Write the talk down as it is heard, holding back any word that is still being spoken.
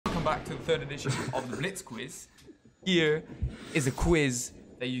welcome back to the third edition of the Blitz Quiz. Here is a quiz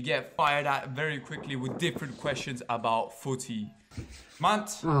that you get fired at very quickly with different questions about footy. Mant?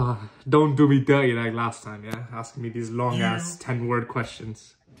 Don't do me dirty like last time, yeah? Asking me these long-ass 10-word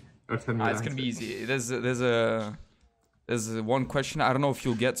questions. Or 10-word It's going to be easy. There's one question. I don't know if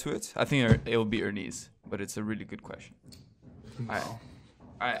you'll get to it. I think it'll be Ernie's, but it's a really good question. No.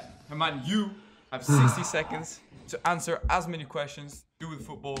 Alright, Herman, you have 60 seconds to answer as many questions to do with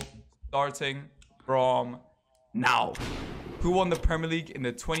football, starting from now. Who won the Premier League in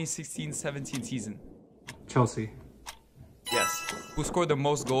the 2016-17 season? Chelsea. Yes. Who scored the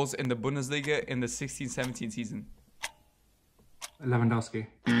most goals in the Bundesliga in the 16-17 season? Lewandowski.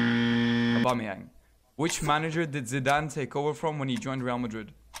 Aubameyang. Which manager did Zidane take over from when he joined Real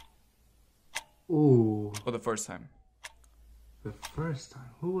Madrid? Ooh. For the first time. The first time?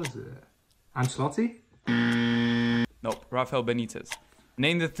 Who was it? Ancelotti? Nope. Rafael Benitez.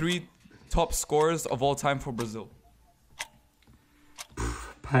 Name the 3 top scorers of all time for Brazil.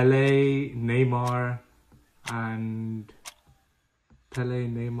 Pelé, Neymar, and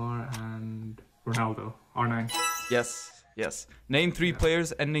Ronaldo. R9. Yes. Name 3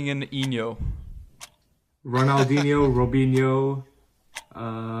 players ending in Inho. Ronaldinho, Robinho,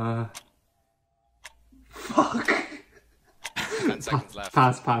 fuck. 10 seconds left.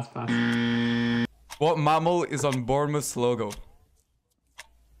 Pass. What mammal is on Bournemouth's logo?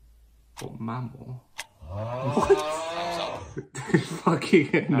 What mammal? What?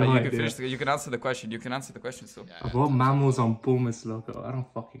 Fucking no idea. You can answer the question. You can answer the question still. What mammal's on Bournemouth's logo? I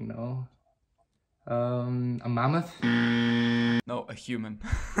don't fucking know. A mammoth? No, a human.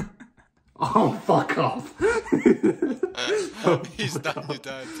 Oh, fuck off. He's done,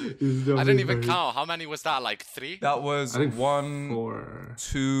 too. I didn't even count. How many was that? Like 3? That was 1, 4.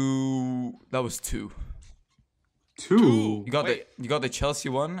 2. That was 2. 2? You got the Chelsea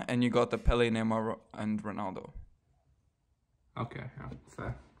one, and you got the Pelé, Neymar, and Ronaldo. Okay, yeah,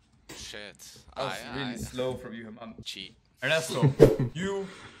 fair. Shit. That was really slow from you, man. Cheat. Ernesto, you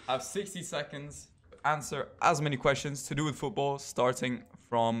have 60 seconds to answer as many questions to do with football, starting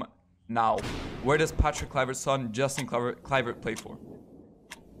from now. Where does Patrick Kluivert's son, Justin Kluivert, play for?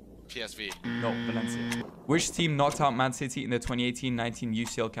 PSV. No, Valencia. Which team knocked out Man City in the 2018-19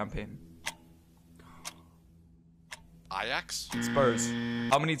 UCL campaign? Ajax? Spurs.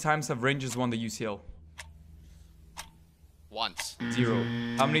 How many times have Rangers won the UCL? Once. 0.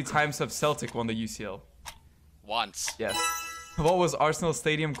 How many times have Celtic won the UCL? Once. Yes. What was Arsenal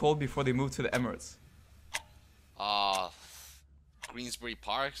Stadium called before they moved to the Emirates? Greensbury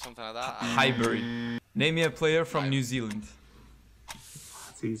Park, something like that. Highbury. Name me a player from New Zealand.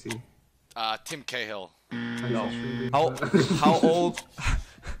 That's easy. Tim Cahill. No.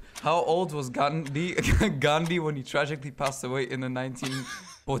 How old was Gandhi when he tragically passed away in the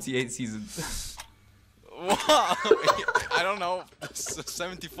 1948 season? What? I don't know.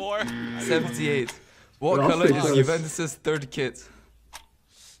 74? 78. What color is Juventus' third kit?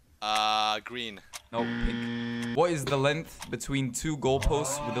 Green. No, pink. What is the length between 2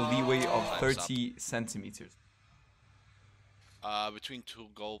 goalposts with a leeway of 30 centimeters? Between 2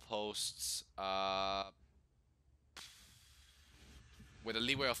 goalposts, with a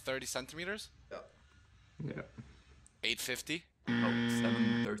leeway of 30 centimeters? Yeah. 850? No,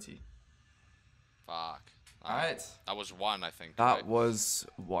 730. Fuck. Alright. That was 1, I think. That was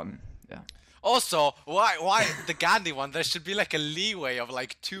 1, yeah. Also, why the Gandhi one? There should be like a leeway of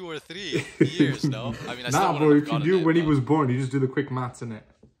like 2 or 3 years, no? I mean, I still bro, if you knew when he was born, you just do the quick maths in it.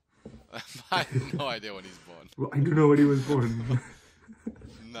 I have no idea when he's born. Well, I do know when he was born.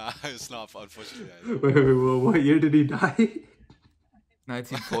 Nah, it's not, unfortunately. Wait, what year did he die?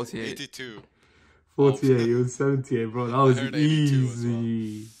 1948. 82. 48, he was 78, bro. That was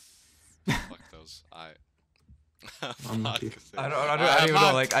easy. Fuck those. I don't even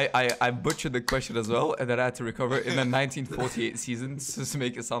know. Like I butchered the question as well, and then I had to recover in the 1948 season just to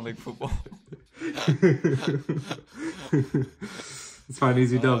make it sound like football. It's fine,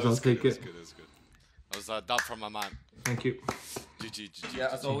 easy dubs. I'll take it. That's good. That was a dub from my man. Thank you. GG. Yeah,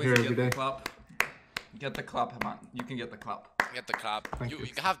 as always, get the clap. Get the clap, man. You can get the clap. Get the clap. You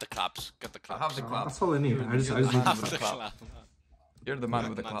have the claps. Get the clap. I have the clap. That's all I need. I just need have the clap. You're the man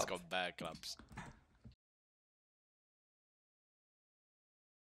with the Man's clap. got bad claps.